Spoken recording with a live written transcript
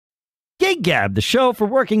Gig Gab, the show for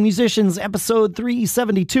working musicians, episode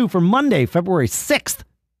 372 for Monday, February 6th,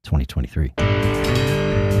 2023.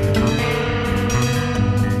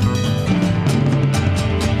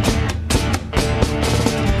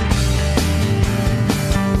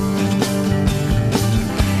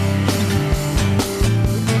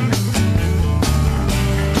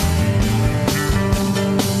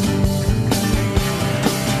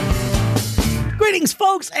 Greetings,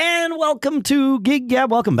 folks, and welcome to Gig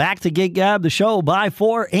Gab. Welcome back to Gig Gab, the show by,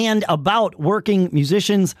 for, and about working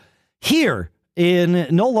musicians here in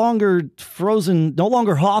no longer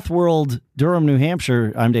Hoth World, Durham, New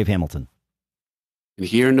Hampshire. I'm Dave Hamilton. And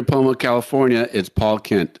here in Nepoma, California, it's Paul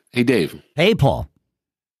Kent. Hey, Dave. Hey, Paul.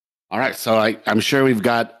 All right, so I'm sure we've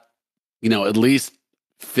got, at least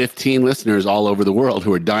 15 listeners all over the world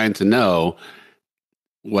who are dying to know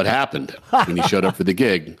what happened when you showed up for the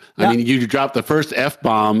gig. Yeah. I mean, you dropped the first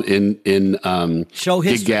F-bomb in show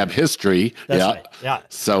history. Gig Gab history. That's right. Yeah.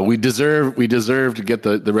 So we deserve to get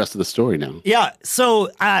the rest of the story now. Yeah.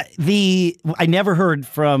 So I never heard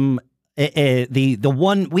from the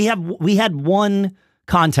one we had one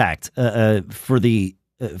contact for the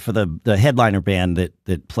headliner band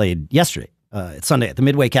that played yesterday. It's Sunday at the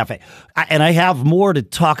Midway Cafe. And I have more to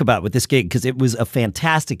talk about with this gig because it was a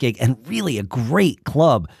fantastic gig and really a great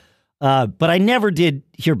club. But I never did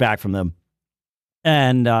hear back from them.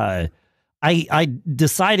 And I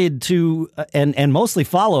decided to, and mostly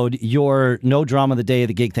followed your no drama the day of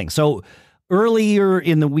the gig thing. So earlier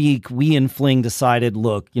in the week, we and Fling decided,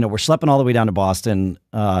 look, we're schlepping all the way down to Boston.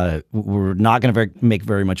 We're not going to make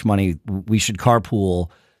very much money. We should carpool.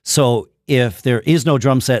 So if there is no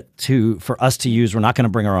drum set for us to use, we're not going to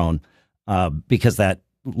bring our own because that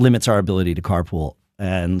limits our ability to carpool.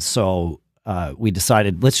 And so we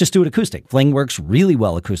decided, let's just do it acoustic. Fling works really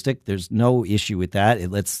well acoustic. There's no issue with that. It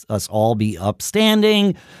lets us all be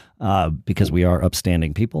upstanding because we are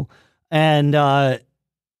upstanding people. And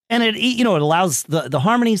it it allows the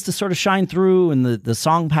harmonies to sort of shine through and the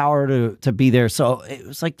song power to be there. So it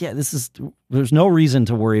was like, yeah, there's no reason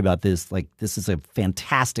to worry about this. Like, this is a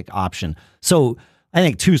fantastic option. So I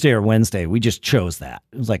think Tuesday or Wednesday, we just chose that.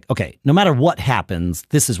 It was like, okay, no matter what happens,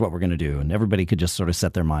 this is what we're going to do. And everybody could just sort of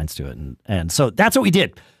set their minds to it. And so that's what we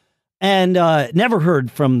did. And never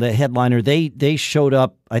heard from the headliner. They showed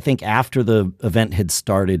up, I think, after the event had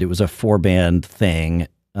started. It was a 4-band thing.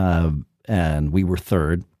 And we were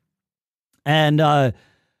third. And I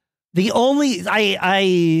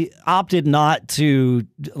opted not to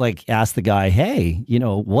ask the guy, hey,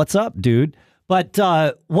 what's up, dude? But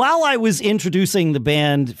while I was introducing the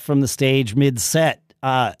band from the stage mid-set,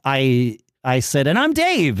 I said, and I'm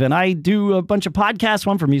Dave, and I do a bunch of podcasts,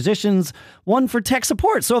 one for musicians, one for tech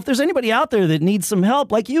support. So if there's anybody out there that needs some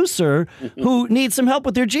help, like you, sir, who needs some help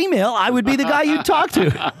with their Gmail, I would be the guy you'd talk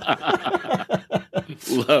to.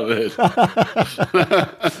 Love it.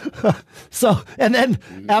 So, and then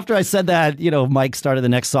after I said that, Mike started the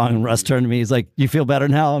next song, and Russ turned to me. He's like, you feel better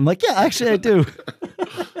now? I'm like, yeah, actually I do.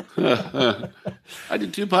 I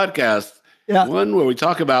did 2 podcasts. Yeah. One where we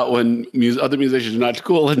talk about when other musicians are not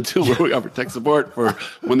cool, and 2 where we offer tech support for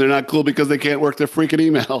when they're not cool because they can't work their freaking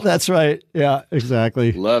email. That's right. Yeah,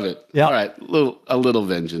 exactly. Love it. Yeah. All right. A little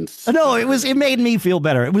vengeance. No, it made me feel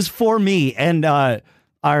better. It was for me. And I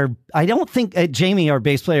don't think Jamie, our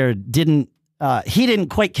bass player, didn't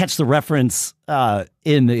quite catch the reference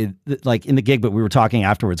in the gig, but we were talking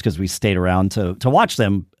afterwards because we stayed around to watch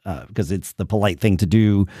them because it's the polite thing to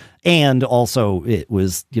do, and also it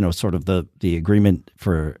was sort of the agreement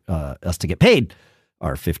for us to get paid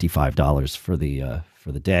our $55 for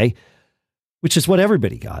the day, which is what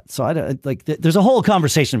everybody got. So there's a whole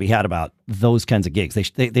conversation to be had about those kinds of gigs.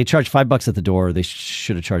 They charge $5 at the door. They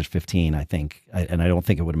should have charged 15, I think, and I don't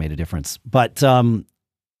think it would have made a difference. But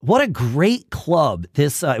what a great club.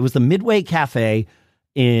 It was the Midway Cafe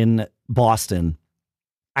in Boston.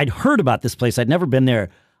 I'd heard about this place. I'd never been there.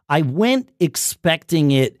 I went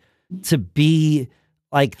expecting it to be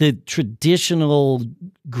like the traditional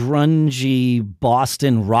grungy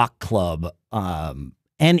Boston rock club. And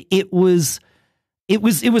it was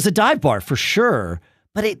a dive bar for sure,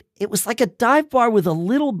 but it was like a dive bar with a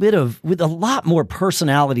lot more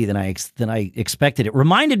personality than I expected. It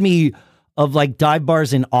reminded me of like dive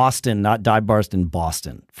bars in Austin, not dive bars in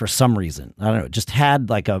Boston for some reason. I don't know. It just had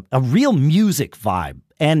like a real music vibe.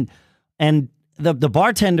 And the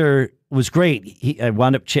bartender was great. I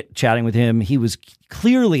wound up chatting with him. He was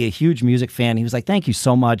clearly a huge music fan. He was like, thank you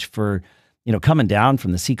so much for, coming down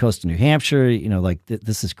from the seacoast of New Hampshire.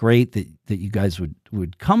 This is great that you guys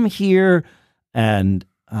would come here. And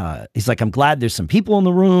he's like, I'm glad there's some people in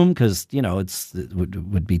the room because, you know, it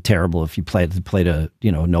would be terrible if you played a,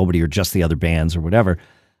 you know, nobody or just the other bands or whatever.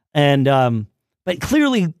 And, but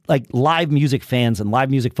clearly like live music fans and live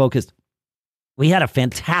music focused, we had a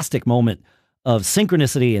fantastic moment of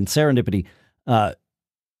synchronicity and serendipity.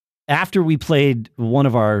 After we played one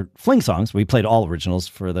of our Fling songs, we played all originals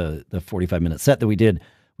for the 45-minute set that we did.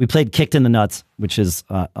 We played Kicked in the Nuts, which is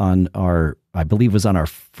on our, I believe was on our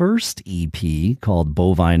first EP called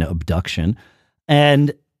Bovine Abduction.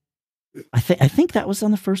 And I think that was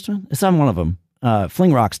on the first one. It's on one of them.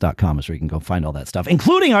 Flingrocks.com is where you can go find all that stuff,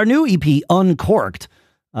 including our new EP, Uncorked.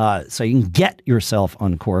 So you can get yourself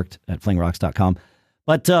Uncorked at flingrocks.com.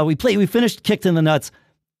 But we finished Kicked in the Nuts,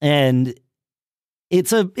 and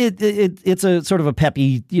it's a sort of a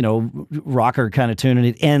peppy, you know, rocker kind of tune, and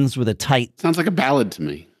it ends with a tight. Sounds like a ballad to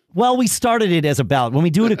me. Well, we started it as a ballad. When we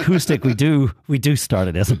do it acoustic, we do start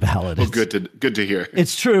it as a ballad. Well, good to hear.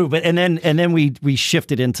 It's true, but and then we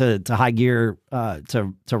shifted into high gear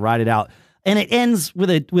to ride it out, and it ends with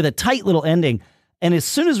a tight little ending. And as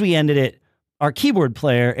soon as we ended it, our keyboard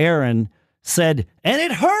player Aaron said, "And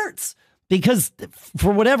it hurts." Because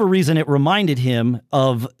for whatever reason, it reminded him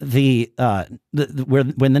of when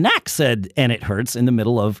the Knack said, "And it hurts" in the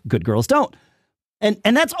middle of Good Girls Don't. And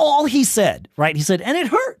that's all he said, right? He said, "And it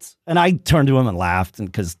hurts." And I turned to him and laughed, and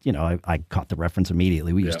because, you know, I caught the reference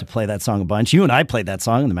immediately. We used to play that song a bunch. You and I played that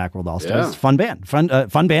song in the Macworld All-Stars. Yeah. Fun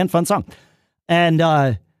band, fun song.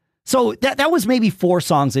 And so that was maybe 4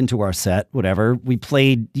 songs into our set, whatever. We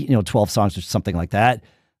played, you know, 12 songs or something like that.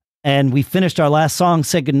 And we finished our last song,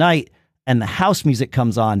 said goodnight, and the house music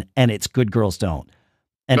comes on, and it's Good Girls Don't.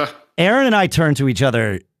 And Aaron and I turned to each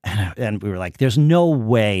other, and we were like, there's no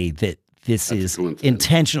way that this is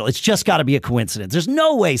intentional. It's just got to be a coincidence. There's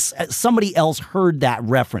no way somebody else heard that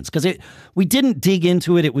reference, because we didn't dig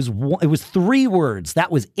into it. It was 3 words.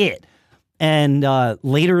 That was it. And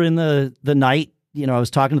later in the night, you know, I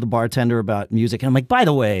was talking to the bartender about music, and I'm like, by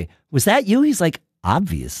the way, was that you? He's like,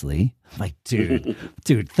 obviously. I'm like, dude,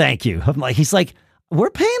 thank you. He's like, we're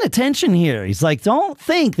paying attention here. He's like, don't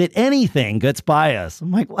think that anything gets by us. I'm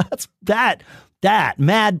like, well, that's that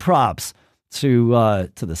mad props to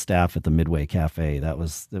the staff at the Midway Cafe. It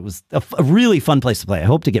was a really fun place to play. I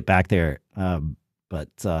hope to get back there. But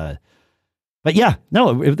yeah,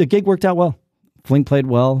 no, the gig worked out well. Fling played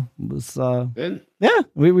well. It was good. Yeah,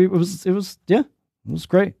 it was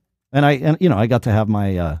great. And I got to have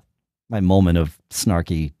my my moment of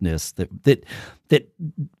snarkiness that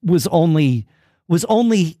was only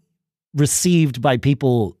received by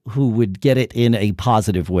people who would get it in a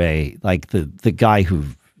positive way. Like the guy who,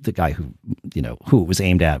 you know, who it was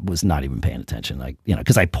aimed at was not even paying attention. Like, you know,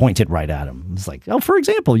 because I pointed right at him. It's like, oh, for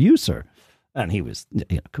example, you, sir. And he was,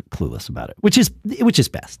 you know, clueless about it, which is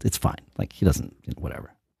best. It's fine. Like, he doesn't, you know,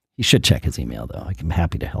 whatever. He should check his email though. I'm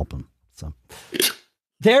happy to help him. So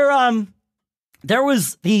there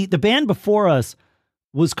was the band before us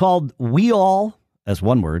was called WeAll, as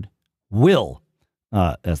one word, Will,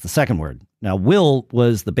 as the second word. Now, Will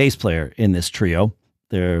was the bass player in this trio.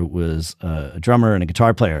 There was a drummer and a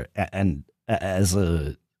guitar player. And as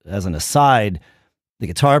an aside, the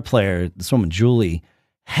guitar player, this woman, Julie,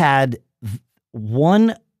 had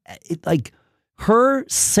her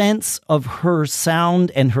sense of her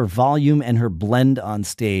sound and her volume and her blend on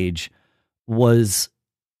stage was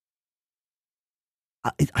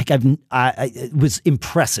it was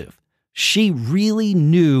impressive. She really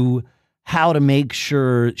knew how to make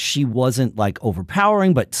sure she wasn't like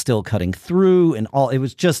overpowering, but still cutting through and all. It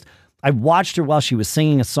was just, I watched her while she was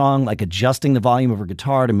singing a song, like adjusting the volume of her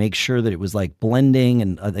guitar to make sure that it was like blending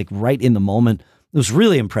and like right in the moment. It was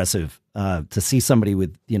really impressive to see somebody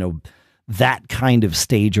with, you know, that kind of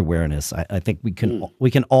stage awareness. I think we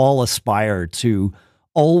can all aspire to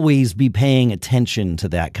always be paying attention to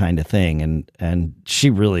that kind of thing. And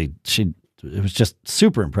it was just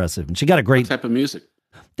super impressive. And she got a great type of music.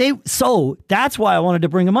 So that's why I wanted to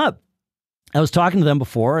bring them up. I was talking to them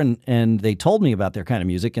before and they told me about their kind of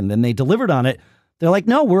music, and then they delivered on it. They're like,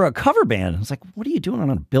 no, we're a cover band. I was like, what are you doing on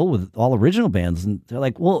a bill with all original bands? And they're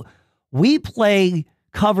like, well, we play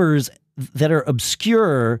covers that are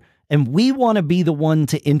obscure, and we want to be the one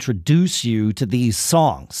to introduce you to these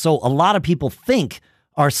songs. So a lot of people think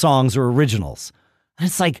our songs are originals. And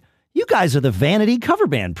it's like, you guys are the Vanity cover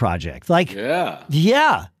band project. Like,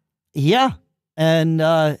 yeah. And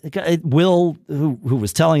Will, who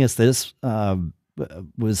was telling us this,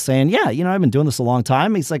 was saying, yeah, you know, I've been doing this a long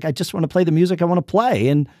time. He's like, I just want to play the music I want to play.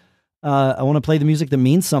 And I want to play the music that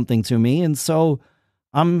means something to me. And so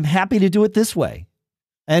I'm happy to do it this way.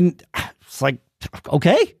 And it's like,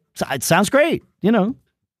 okay, it sounds great, you know.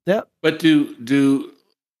 Yeah. But do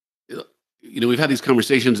we've had these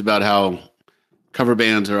conversations about how cover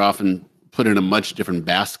bands are often put in a much different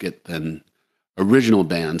basket than original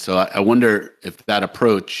bands. So I wonder if that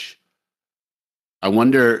approach, I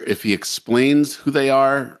wonder if he explains who they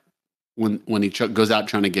are when he goes out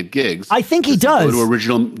trying to get gigs. I think he does. Go to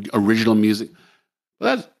original music.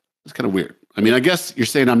 Well, that's kind of weird. I mean, I guess you're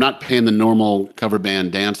saying I'm not paying the normal cover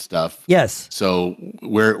band dance stuff. Yes. So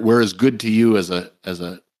we're as good to you as a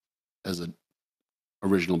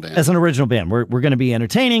original band. As an original band, we're going to be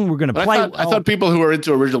entertaining. We're going to play. I thought people who are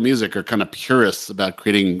into original music are kind of purists about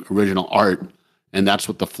creating original art, and that's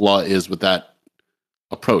what the flaw is with that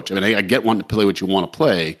approach. I mean, I get wanting to play what you want to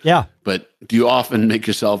play. Yeah. But do you often make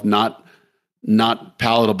yourself not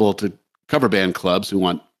palatable to cover band clubs who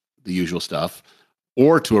want the usual stuff,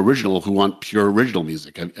 or to original who want pure original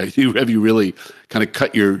music? Have you really kind of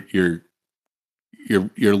cut your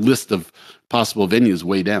list of possible venues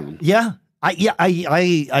way down? Yeah.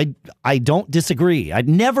 I don't disagree.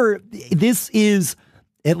 This is,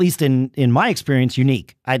 at least in my experience,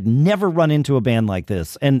 unique. I'd never run into a band like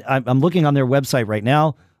this. And I'm looking on their website right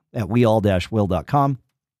now at weall-will.com.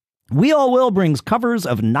 WeAll Will brings covers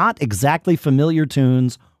of not exactly familiar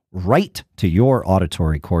tunes right to your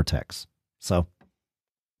auditory cortex. So,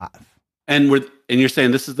 and you're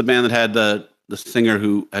saying this is the band that had the singer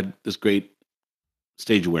who had this great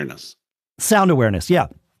stage awareness, sound awareness. Yeah.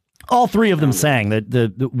 All three of them sang.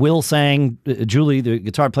 The Will sang, Julie, the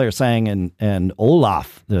guitar player, sang, and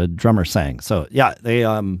Olaf, the drummer, sang. So yeah,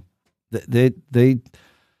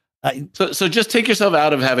 So just take yourself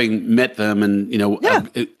out of having met them, and yeah.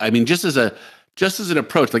 I mean, just as an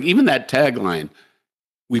approach, like even that tagline,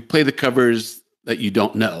 we play the covers that you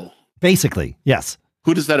don't know. Basically, yes.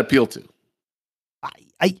 Who does that appeal to?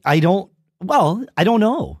 I don't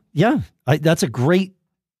know. Yeah, that's a great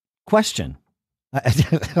question.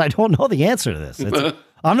 I don't know the answer to this.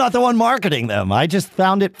 I'm not the one marketing them. I just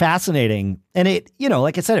found it fascinating. And it,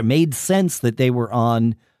 like I said, it made sense that they were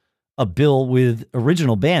on a bill with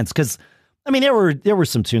original bands. Cause I mean, there were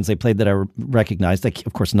some tunes they played that I recognized. Like,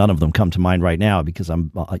 of course, none of them come to mind right now because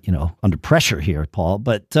I'm, under pressure here, Paul,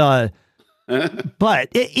 but it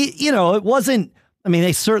wasn't, I mean,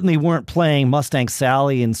 they certainly weren't playing Mustang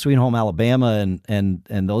Sally and Sweet Home Alabama and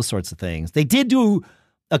those sorts of things. They did do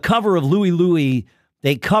a cover of Louie Louie.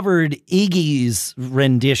 They covered Iggy's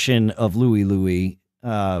rendition of Louie Louie,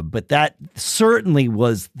 but that certainly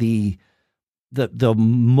was the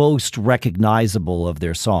most recognizable of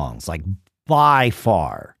their songs, like by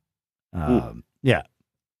far. Yeah,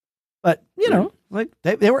 but like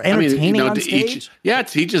they were entertaining on stage.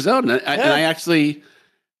 To each his own. And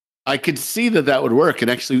I could see that would work. And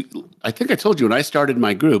actually, I think I told you when I started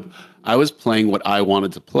my group, I was playing what I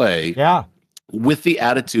wanted to play. Yeah. With the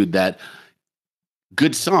attitude that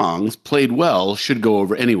good songs played well should go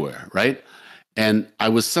over anywhere, right? And I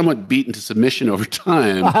was somewhat beaten to submission over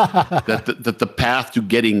time that the path to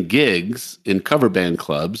getting gigs in cover band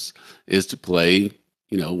clubs is to play,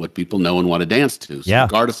 what people know and want to dance to, so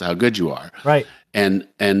regardless of how good you are, right? And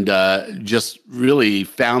just really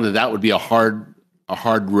found that would be a hard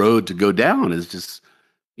road to go down. Is just,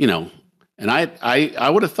 And I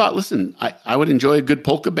would have thought, listen, I would enjoy a good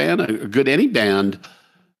polka band, a good any band,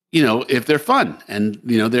 if they're fun and,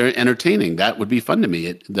 they're entertaining. That would be fun to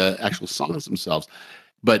me, the actual songs themselves.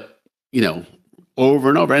 But, over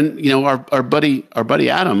and over. And, our buddy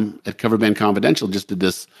Adam at Cover Band Confidential just did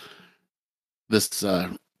this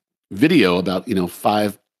video about,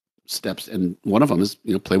 5 steps. And one of them is,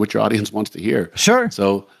 play what your audience wants to hear. Sure.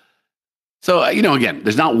 So again,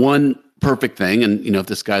 there's not one perfect thing. And, if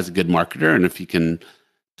this guy's a good marketer and if he can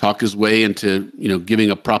talk his way into, giving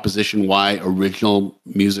a proposition why original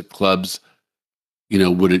music clubs,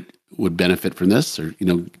 would benefit from this, or,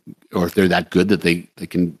 or if they're that good that they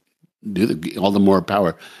can do all the more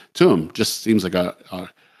power to them. Just seems like a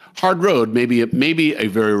hard road, maybe a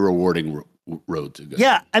very rewarding road to go.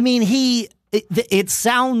 Yeah. I mean, it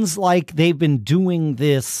sounds like they've been doing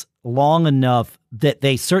this long enough that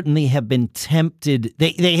they certainly have been tempted.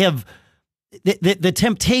 They have the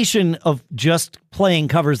temptation of just playing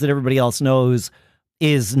covers that everybody else knows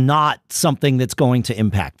is not something that's going to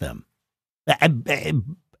impact them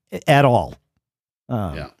at all.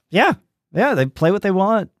 Yeah. They play what they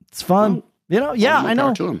want. It's fun. I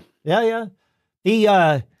know. To them. Yeah.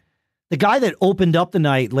 The guy that opened up the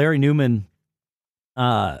night, Larry Newman.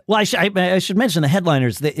 I should mention the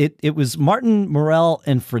headliners. It was Martin, Morrell,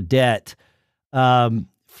 and Fredette.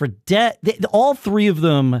 Fredette, all three of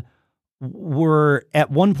them were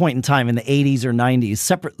at one point in time in the 80s or 90s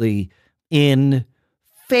separately in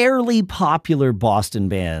fairly popular Boston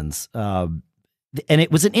bands. And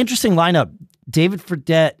it was an interesting lineup. David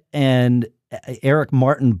Fredette and Eric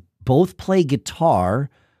Martin both play guitar.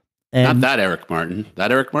 And Not that Eric Martin.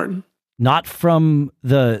 That Eric Martin? Not from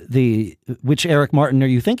the which Eric Martin are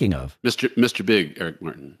you thinking of? Mr. Big Eric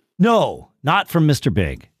Martin. No, not from Mr.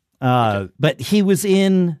 Big. Okay. But he was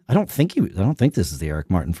in. I don't think this is the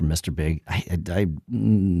Eric Martin from Mr. Big.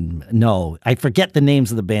 No, I forget the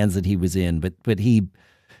names of the bands that he was in. But he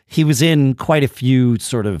was in quite a few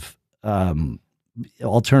sort of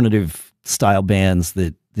alternative style bands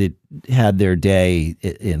that had their day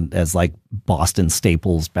as like Boston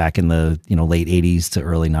staples back in the late 80s to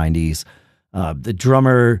early 90s. The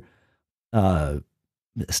drummer,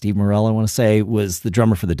 Steve Morrell, I want to say, was the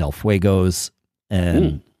drummer for the Del Fuegos,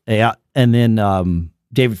 and then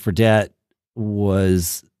David Fredette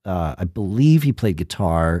was, I believe, he played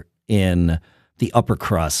guitar in the Upper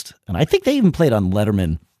Crust, and I think they even played on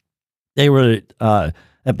Letterman. They were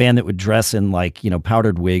a band that would dress in like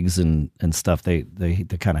powdered wigs and stuff. They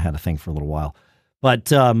kind of had a thing for a little while, but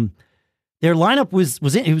their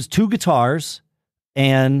lineup it was two guitars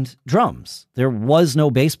and drums. There was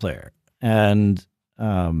no bass player, and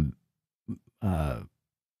one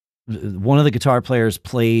of the guitar players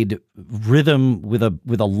played rhythm with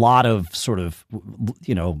a lot of sort of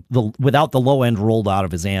without the low end rolled out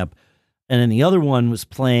of his amp, and then the other one was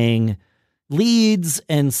playing leads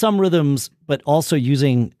and some rhythms, but also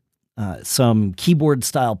using some keyboard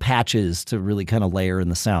style patches to really kind of layer in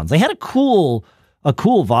the sounds. They had a cool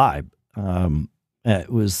vibe. It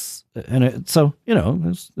was fine. It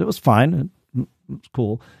was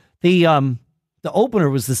cool. The opener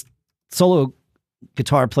was this solo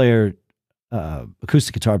guitar player,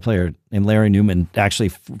 acoustic guitar player named Larry Newman. Actually,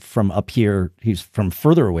 from up here, he's from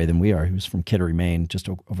further away than we are. He was from Kittery, Maine, just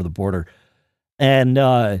over the border, and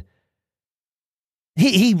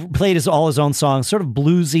he played all his own songs, sort of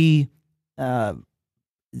bluesy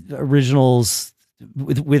originals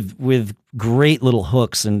with great little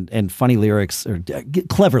hooks and funny lyrics, or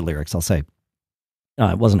clever lyrics, I'll say.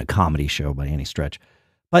 It wasn't a comedy show by any stretch.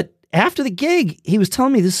 But after the gig, he was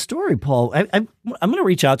telling me this story, Paul. I'm going to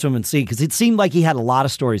reach out to him and see, because it seemed like he had a lot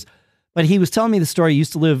of stories. But he was telling me the story. He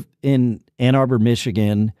used to live in Ann Arbor,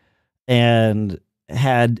 Michigan, and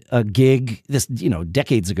had a gig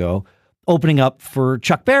decades ago, opening up for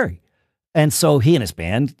Chuck Berry. And so he and his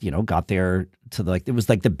band, got there to it was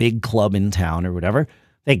like the big club in town or whatever.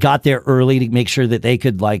 They got there early to make sure that they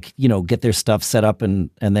could get their stuff set up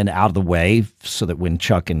and then out of the way, so that when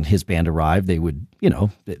Chuck and his band arrived, they would,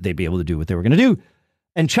 they'd be able to do what they were going to do.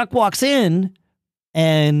 And Chuck walks in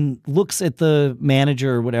and looks at the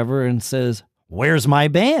manager or whatever and says, "Where's my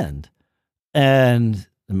band?" And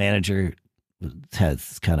the manager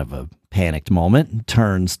has kind of a panicked moment and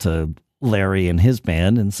turns to Larry and his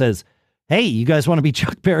band and says, "Hey, you guys want to be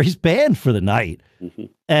Chuck Berry's band for the night?"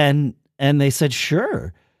 Mm-hmm. And they said,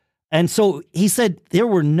 "Sure." And so he said there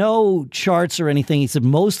were no charts or anything. He said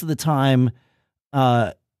most of the time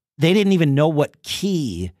they didn't even know what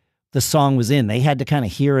key the song was in. They had to kind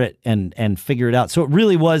of hear it and figure it out. So it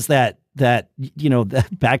really was that Back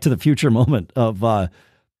to the Future moment of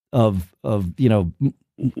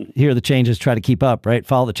hear the changes, try to keep up, right?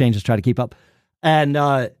 Follow the changes, try to keep up. And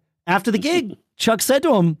after the gig, Chuck said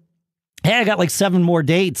to him, "Hey, I got like 7 more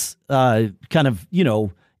dates, kind of,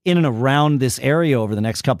 in and around this area over the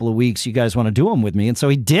next couple of weeks. You guys want to do them with me?" And so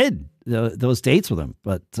he did those dates with him.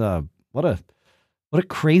 But what a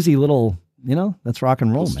crazy little, that's rock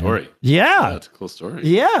and roll, cool man. Story. Yeah. That's a cool story.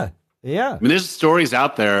 Yeah. Yeah. I mean, there's stories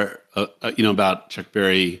out there, about Chuck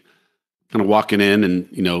Berry kind of walking in and,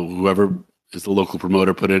 whoever is the local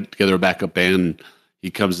promoter put it together a backup band. He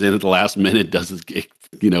comes in at the last minute, does his gig,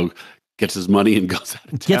 gets his money and goes out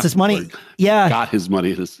of town. Gets his money. Yeah. Got his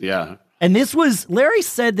money. Yeah. And Larry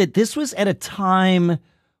said that this was at a time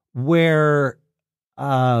where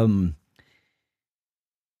the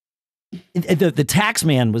tax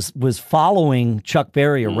man was following Chuck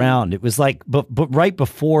Berry around. It was like, but right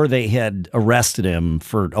before they had arrested him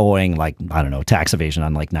for owing tax evasion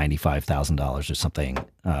on like $95,000 or something.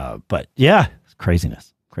 But yeah,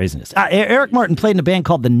 craziness. Eric Martin played in a band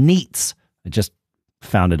called the Neats. I just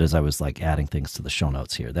found it as I was adding things to the show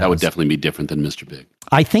notes here. That would definitely be different than Mr. Big.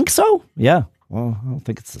 I think so. Yeah. Well, I don't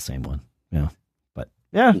think it's the same one. Yeah. But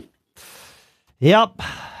yeah. Yep.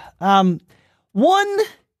 One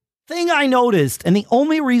thing I noticed, and the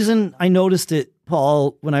only reason I noticed it,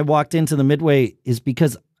 Paul, when I walked into the Midway, is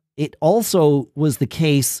because it also was the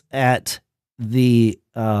case at the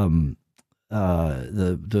Old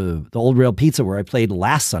Rail Pizza where I played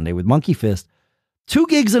last Sunday with Monkey Fist. 2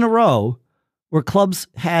 gigs in a row where clubs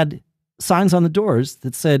had signs on the doors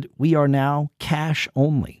that said, "We are now cash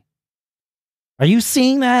only." Are you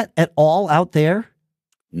seeing that at all out there?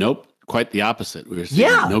 Nope. Quite the opposite. We were seeing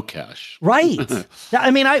no cash. Right.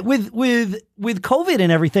 I mean, with COVID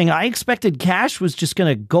and everything, I expected cash was just going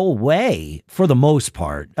to go away for the most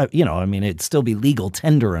part. You know, I mean, it'd still be legal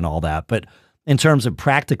tender and all that, but in terms of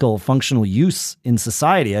practical functional use in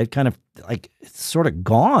society, I kind of like it's sort of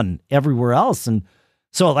gone everywhere else. And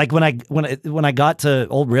so like when I got to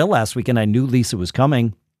Old Rail last weekend, I knew Lisa was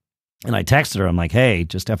coming and I texted her. I'm like, hey,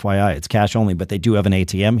 just FYI, it's cash only, but they do have an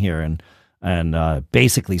ATM here. And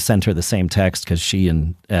basically sent her the same text because she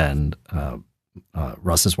and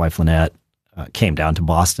Russ's wife, Lynette, came down to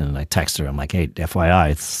Boston, and I texted her. I'm like, hey, FYI,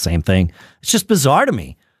 it's the same thing. It's just bizarre to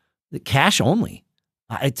me. The cash only.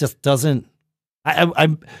 It just doesn't.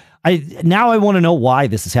 Now I want to know why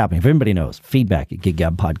this is happening. If anybody knows, feedback at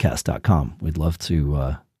giggabpodcast.com. We'd love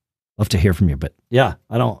to hear from you. But yeah,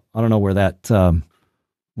 I don't know where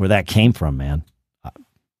that came from, man.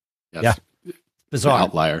 Yes. Yeah, bizarre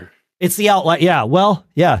outlier. It's the outlier. Yeah. Well,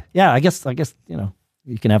 yeah. I guess, you know,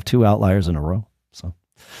 you can have two outliers in a row. So,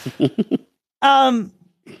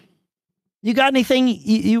 you got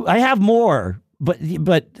anything I have more, but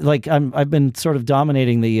like I've been sort of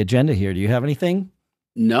dominating the agenda here. Do you have anything?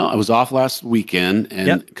 No, I was off last weekend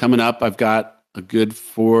and coming up, I've got a good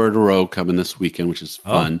 4 in a row coming this weekend, which is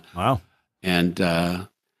fun. Oh, wow. And,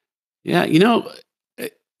 yeah, you know,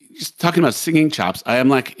 just talking about singing chops, I am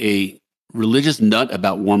like a religious nut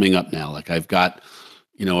about warming up now. Like I've got,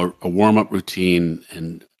 you know, a warm up routine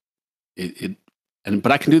and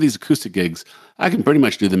but I can do these acoustic gigs. I can pretty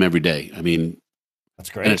much do them every day. I mean, that's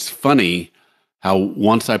great. And it's funny how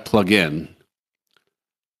once I plug in,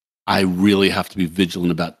 I really have to be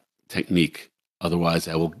vigilant about technique. Otherwise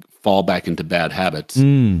I will fall back into bad habits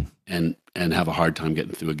and have a hard time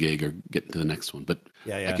getting through a gig or getting to the next one. But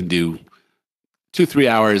I can do 2-3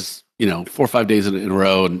 hours, you know, 4 or 5 days in a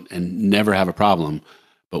row and never have a problem.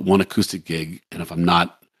 But one acoustic gig, and if I'm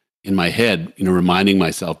not in my head, you know, reminding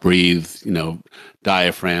myself, breathe, you know,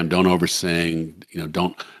 diaphragm, don't oversing, you know,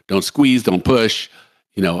 don't squeeze, don't push,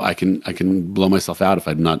 you know, I can blow myself out if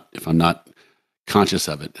I'm not conscious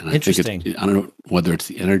of it. And I think I don't know whether it's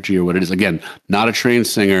the energy or what it is. Again, not a trained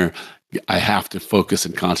singer. I have to focus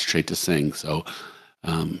and concentrate to sing. So,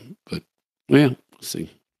 but yeah, we'll see.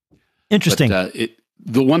 Interesting. But,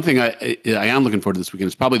 the one thing I am looking forward to this weekend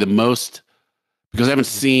is probably the most, because I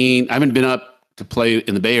haven't been up to play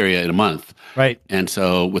in the Bay Area in a month. Right. And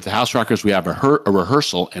so with the House Rockers, we have a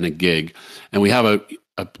rehearsal and a gig, and we have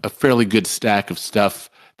a fairly good stack of stuff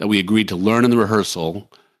that we agreed to learn in the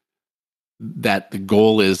rehearsal, that the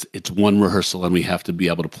goal is it's one rehearsal and we have to be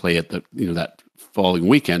able to play it that following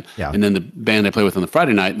weekend. Yeah. And then the band I play with on the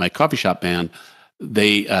Friday night, my coffee shop band,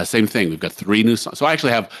 they same thing. We've got 3 new songs. So I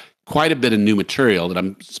actually have quite a bit of new material that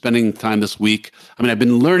I'm spending time this week. I mean, I've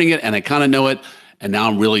been learning it and I kind of know it, and now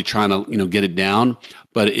I'm really trying to, you know, get it down.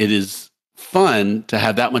 But it is fun to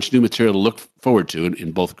have that much new material to look forward to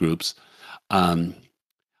in both groups. I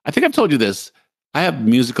think I've told you this. I have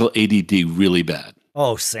musical ADD really bad.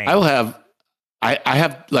 Oh, same. I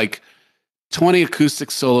have like 20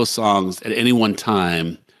 acoustic solo songs at any one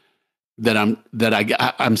time that I'm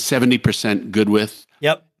 70% good with.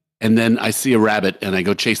 Yep. And then I see a rabbit and I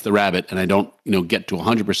go chase the rabbit and I don't, you know, get to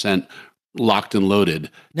 100% locked and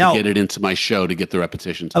loaded to get it into my show to get the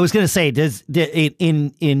repetitions. I was going to say,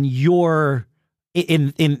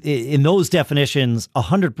 in those definitions,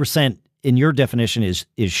 100% in your definition is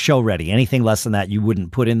show ready. Anything less than that you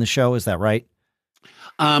wouldn't put in the show. Is that right?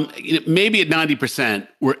 Maybe at 90%.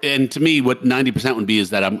 And to me, what 90% would be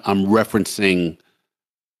is that I'm referencing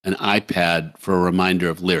an iPad for a reminder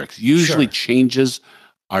of lyrics. Usually changes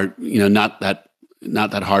are, you know, not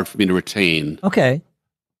that hard for me to retain. Okay.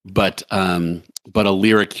 But a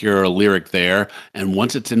lyric here or a lyric there, and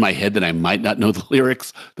once it's in my head that I might not know the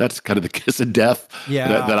lyrics, that's kind of the kiss of death. Yeah.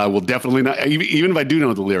 That I will definitely not, even if I do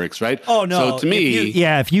know the lyrics, right? Oh no. So to me,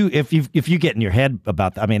 if you get in your head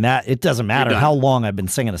about that, I mean, that it doesn't matter how long I've been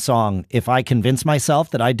singing a song. If I convince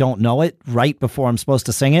myself that I don't know it right before I'm supposed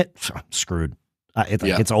to sing it, I'm screwed.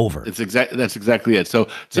 It's over. That's exactly it. So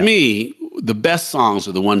to me, the best songs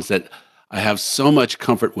are the ones that I have so much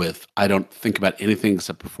comfort with. I don't think about anything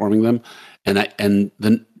except performing them. And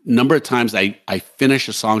the number of times I finish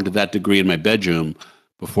a song to that degree in my bedroom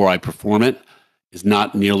before I perform it is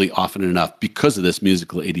not nearly often enough because of this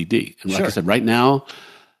musical ADD. And like I said, right now,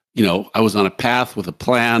 you know, I was on a path with a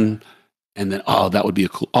plan, and then, that would be a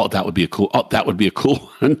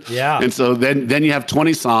cool one. Yeah. And so then you have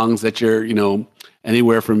 20 songs that you're, you know,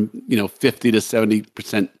 anywhere from, you know, 50 to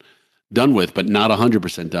 70% done with, but not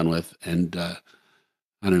 100% done with. And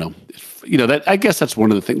I don't know. That I guess that's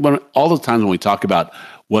one of the things. All the times when we talk about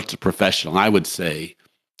what's a professional, I would say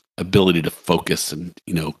ability to focus and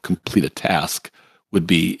complete a task would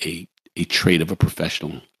be a trait of a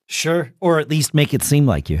professional. Sure, or at least make it seem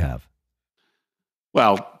like you have.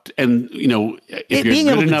 Well, and if being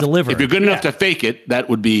you're able good to enough, deliver, if you're good enough to fake it, that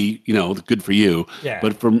would be good for you. Yeah.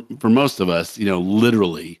 But for most of us,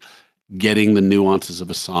 literally getting the nuances of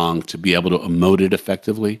a song to be able to emote it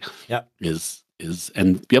effectively, is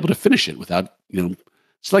and be able to finish it without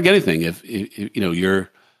it's like anything. If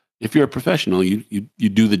you're a professional, you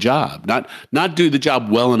do the job, not do the job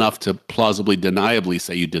well enough to plausibly deniably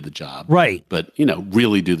say you did the job, right? But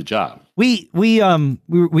really do the job. We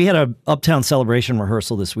had a Uptown Celebration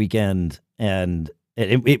rehearsal this weekend, and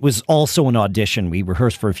it was also an audition. We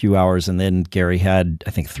rehearsed for a few hours, and then Gary had,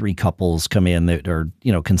 I think, 3 couples come in that are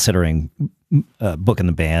considering booking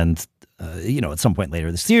the band, at some point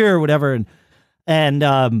later this year or whatever,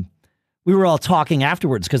 and we were all talking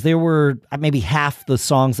afterwards because there were maybe half the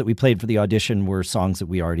songs that we played for the audition were songs that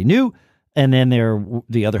we already knew, and then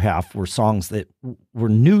the other half were songs that were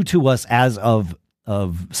new to us as of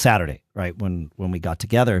Saturday, right, when we got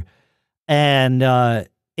together, and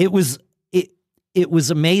it was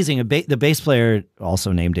amazing. The bass player,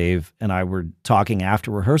 also named Dave, and I were talking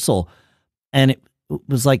after rehearsal, and it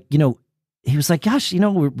was like, he was like, gosh,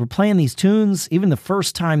 we're playing these tunes even the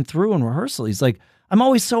first time through in rehearsal. He's like, I'm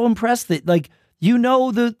always so impressed that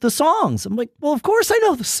the songs. I'm like, well, of course I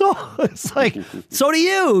know the songs. Like, so do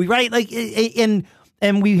you, right? Like,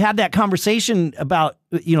 and we had that conversation about,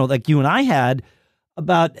 like you and I had,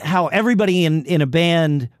 about how everybody in a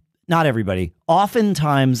band, not everybody,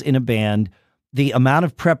 oftentimes in a band, the amount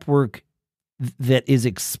of prep work that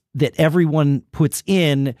everyone puts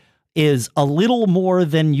in is a little more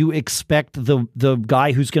than you expect the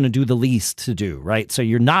guy who's going to do the least to do, right? So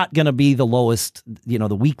you're not going to be the lowest,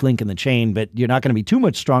 the weak link in the chain, but you're not going to be too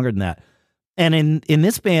much stronger than that. And in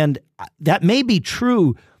this band, that may be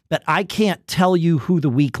true, but I can't tell you who the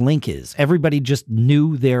weak link is. Everybody just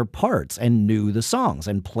knew their parts and knew the songs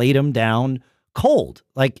and played them down cold.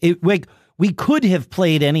 Like we could have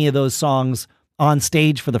played any of those songs on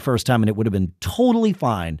stage for the first time and it would have been totally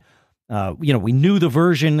fine. We knew the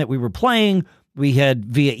version that we were playing. We had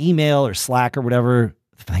via email or Slack or whatever.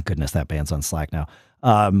 Thank goodness that band's on Slack now.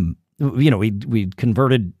 We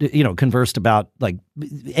conversed about like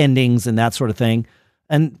endings and that sort of thing.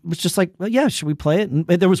 And it was just like, well, yeah, should we play it? And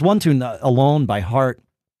there was one tune, Alone by Heart.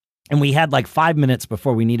 And we had like 5 minutes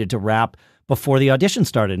before we needed to wrap before the audition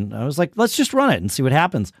started. And I was like, let's just run it and see what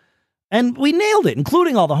happens. And we nailed it,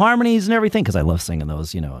 including all the harmonies and everything, because I love singing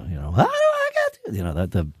those, how do I get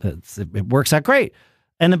to, it works out great.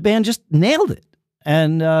 And the band just nailed it.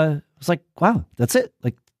 And I was like, wow, that's it.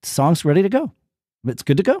 Like, song's ready to go. It's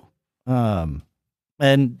good to go.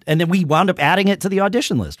 And then we wound up adding it to the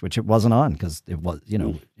audition list, which it wasn't on because it was,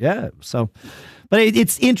 yeah. So, but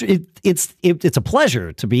it's a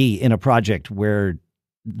pleasure to be in a project where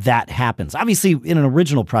that happens. Obviously, in an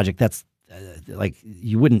original project, that's like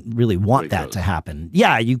you wouldn't really want that to happen.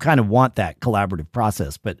 Yeah, you kind of want that collaborative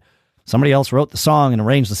process, but somebody else wrote the song and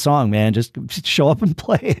arranged the song, man. Just show up and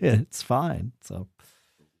play it. It's fine. So,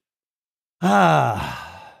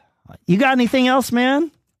 you got anything else, man?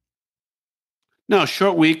 No,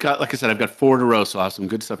 short week. Like I said, I've got 4 in a row, so I'll have some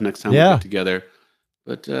good stuff next time we get together.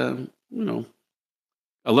 But I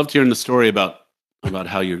loved hearing the story about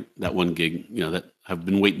how that one gig, that I've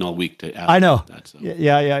been waiting all week to ask. I know. That, so.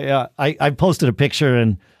 Yeah. I posted a picture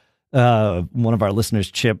and one of our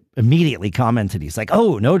listeners, Chip, immediately commented. He's like,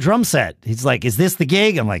 "Oh, no drum set." He's like, "Is this the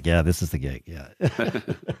gig?" I'm like, "Yeah, this is the gig." Yeah.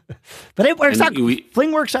 But it works out.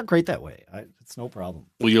 Fling works out great that way. It's no problem.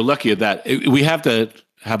 Well, you're lucky at that. We have to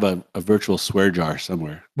have a virtual swear jar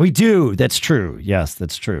somewhere. We do. That's true. Yes,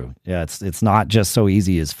 that's true. Yeah, it's not just so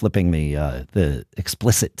easy as flipping the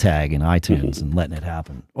explicit tag in iTunes and letting it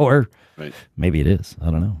happen. Or maybe it is.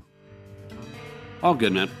 I don't know. All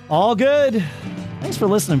good, man. All good. Thanks for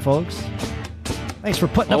listening, folks. Thanks for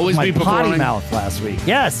putting up with my potty mouth last week.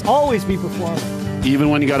 Yes, always be performing.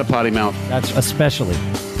 Even when you got a potty mouth. That's especially.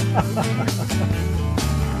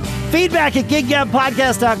 Feedback at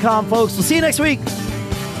giggabpodcast.com, folks. We'll see you next week.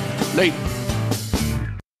 Late.